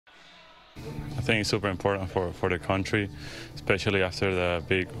I think it's super important for the country, especially after the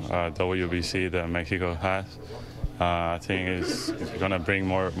big WBC that Mexico has. I think it's going to bring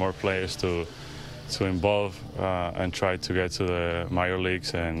more players to involve and try to get to the major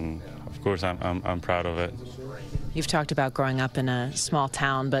leagues, and of course I'm proud of it. You've talked about growing up in a small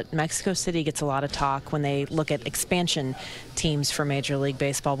town, but Mexico City gets a lot of talk when they look at expansion teams for Major League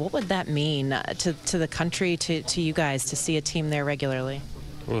Baseball. What would that mean to the country, to you guys, to see a team there regularly?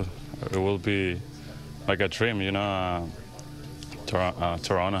 Well, it will be like a dream, you know.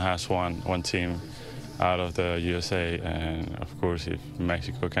 Toronto has one team out of the USA, and of course if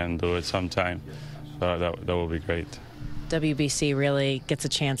Mexico can do it sometime, that will be great. WBC really gets a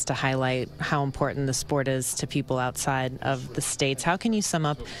chance to highlight how important the sport is to people outside of the States. How can you sum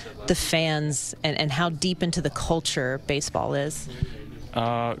up the fans and how deep into the culture baseball is?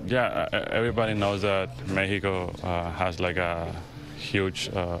 Yeah, everybody knows that Mexico has like a huge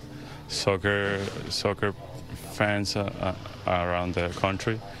soccer fans around the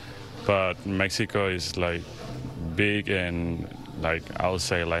country, but Mexico is like big, and like I would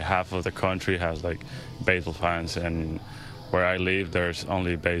say like half of the country has like baseball fans, and where I live there's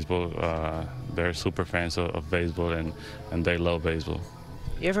only baseball. They're super fans of baseball, and they love baseball.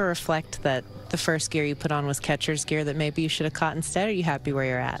 You ever reflect that the first gear you put on was catcher's gear, that maybe you should have caught instead, or are you happy where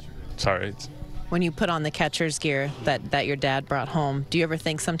you're at? Sorry? When you put on the catcher's gear that your dad brought home, do you ever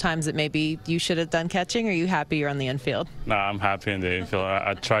think sometimes that maybe you should have done catching, or are you happy you're on the infield? No, I'm happy in the infield.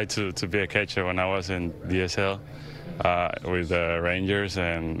 I tried to be a catcher when I was in DSL with the Rangers,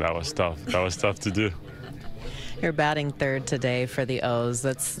 and that was tough. That was tough to do. You're batting third today for the O's.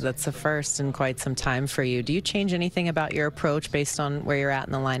 That's a first in quite some time for you. Do you change anything about your approach based on where you're at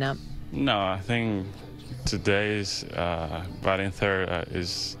in the lineup? No, I think today's batting third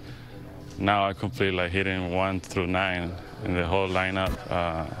is now I complete like hitting 1 through 9 in the whole lineup.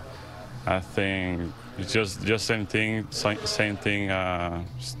 I think it's just same thing.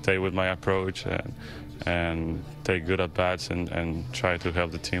 Stay with my approach and take good at bats and try to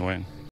help the team win.